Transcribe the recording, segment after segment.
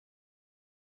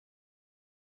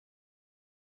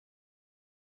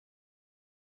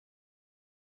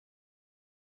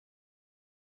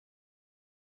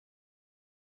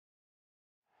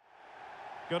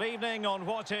Good evening on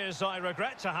what is, I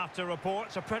regret to have to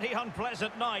report, a pretty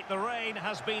unpleasant night. The rain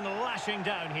has been lashing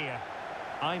down here.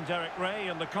 I'm Derek Ray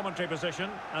in the commentary position,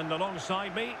 and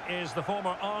alongside me is the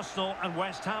former Arsenal and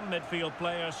West Ham midfield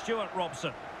player Stuart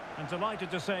Robson. And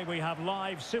delighted to say we have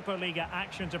live Superliga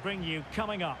action to bring you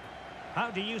coming up.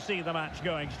 How do you see the match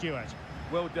going, Stuart?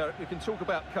 Well, Derek, we can talk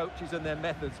about coaches and their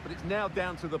methods, but it's now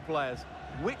down to the players.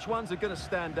 Which ones are going to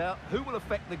stand out, who will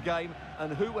affect the game,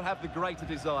 and who will have the greater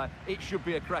desire? It should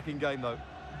be a cracking game, though.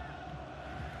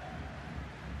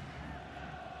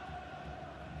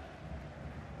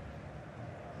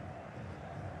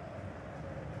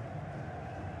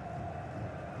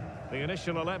 The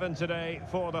initial 11 today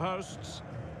for the hosts.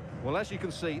 Well, as you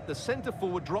can see, the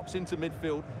centre-forward drops into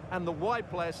midfield and the wide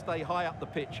players stay high up the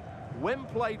pitch. When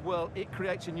played well, it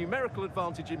creates a numerical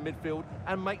advantage in midfield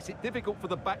and makes it difficult for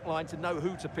the back line to know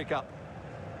who to pick up.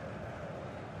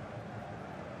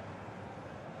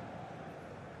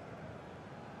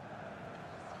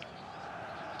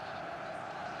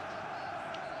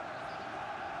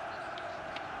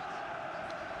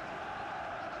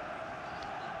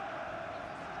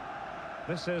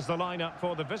 This is the lineup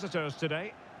for the visitors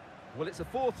today. Well, it's a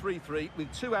 4-3-3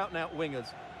 with two out-and-out wingers,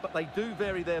 but they do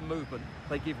vary their movement.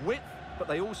 They give width, but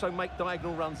they also make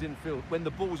diagonal runs infield when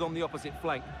the ball's on the opposite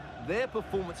flank. Their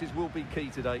performances will be key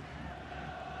today.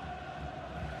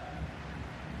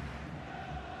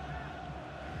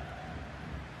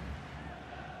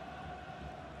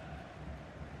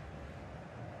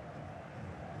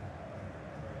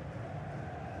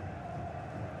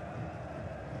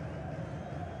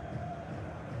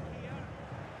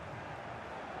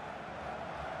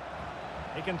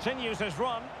 He continues his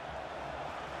run.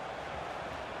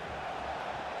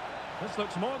 This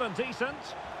looks more than decent.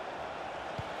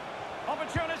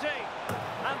 Opportunity.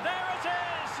 And there it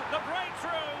is. The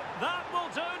breakthrough. That will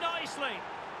do nicely.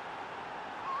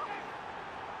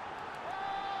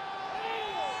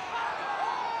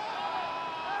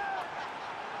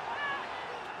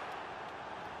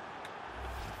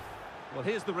 Well,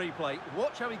 here's the replay.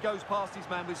 Watch how he goes past his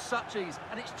man with such ease,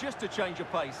 and it's just a change of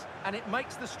pace. And it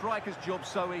makes the striker's job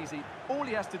so easy. All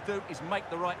he has to do is make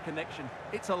the right connection.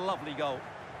 It's a lovely goal.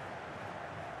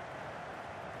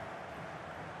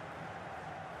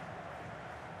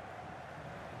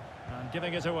 And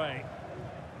giving it away.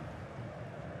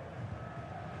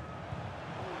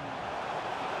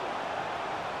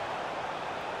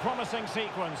 Promising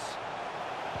sequence.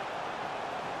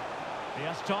 He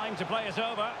has time to play it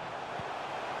over.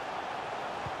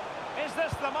 Is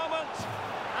this the moment?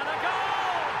 And a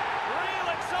goal! Real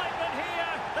excitement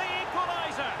here, the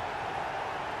equaliser.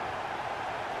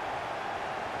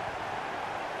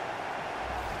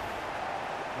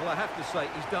 Well, I have to say,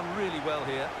 he's done really well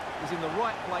here. He's in the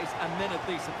right place and then a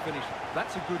decent finish.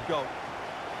 That's a good goal.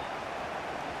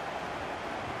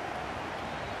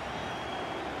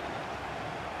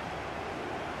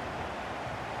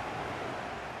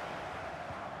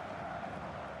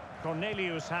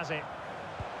 Cornelius has it.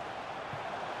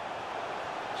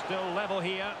 Still level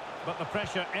here, but the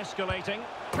pressure escalating.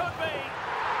 Could be!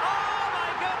 Oh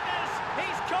my goodness!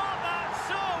 He's caught that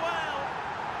so well!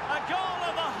 A goal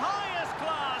of the highest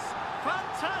class!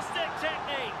 Fantastic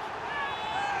technique!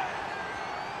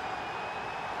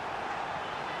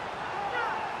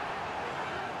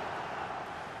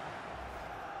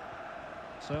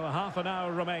 So a half an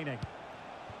hour remaining.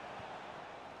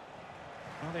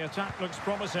 Well, the attack looks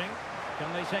promising.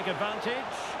 Can they take advantage?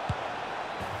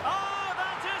 Oh,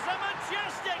 that is a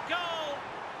majestic goal!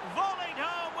 Volleyed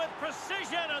home with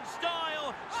precision and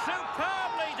style.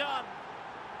 Superbly done.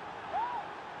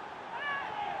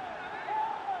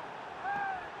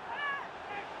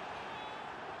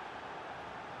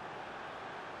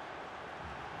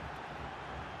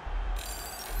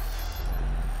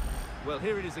 Well,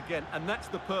 here it is again, and that's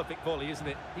the perfect volley, isn't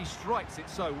it? He strikes it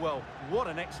so well. What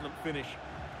an excellent finish.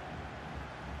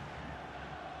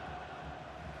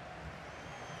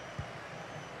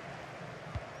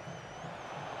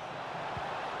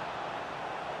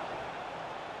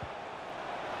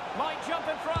 Might jump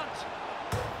in front.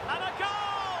 And a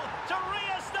goal to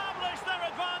re-establish their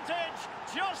advantage.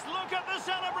 Just look at the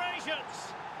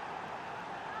celebrations.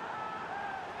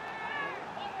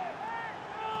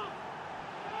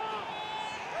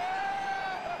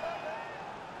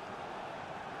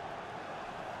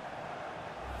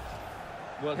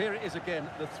 Well, here it is again.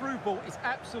 The through ball is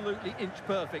absolutely inch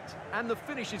perfect, and the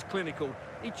finish is clinical.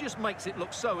 He just makes it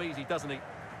look so easy, doesn't he?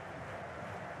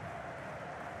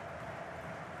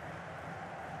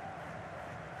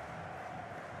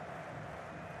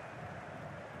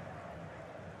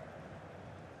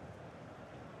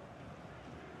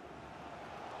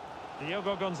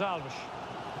 Diogo Gonçalves.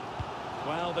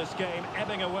 Well, this game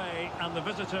ebbing away, and the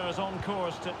visitors on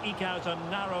course to eke out a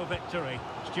narrow victory.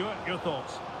 Stuart, your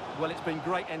thoughts? Well, it's been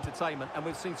great entertainment, and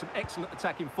we've seen some excellent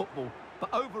attacking football.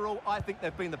 But overall, I think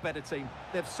they've been the better team.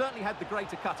 They've certainly had the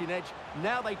greater cutting edge.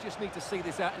 Now they just need to see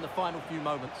this out in the final few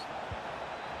moments.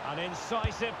 An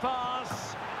incisive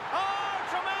pass. Oh,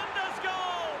 tremendous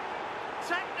goal!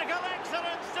 Technical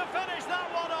excellence to finish that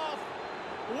one off.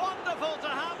 Wonderful to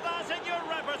have that in your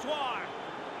repertoire.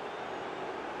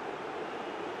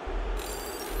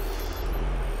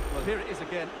 Well, here it is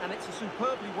again, and it's a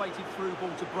superbly weighted through ball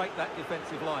to break that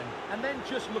defensive line. And then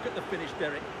just look at the finish,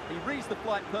 Derek. He reads the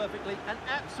flight perfectly and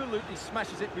absolutely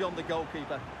smashes it beyond the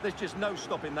goalkeeper. There's just no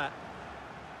stopping that.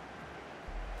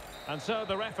 And so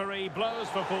the referee blows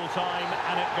for full time,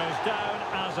 and it goes down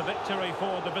as a victory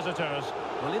for the visitors.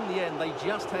 Well, in the end, they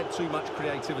just had too much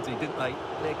creativity, didn't they?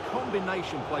 Their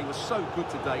combination play was so good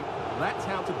today. That's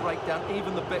how to break down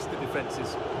even the best of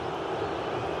defences.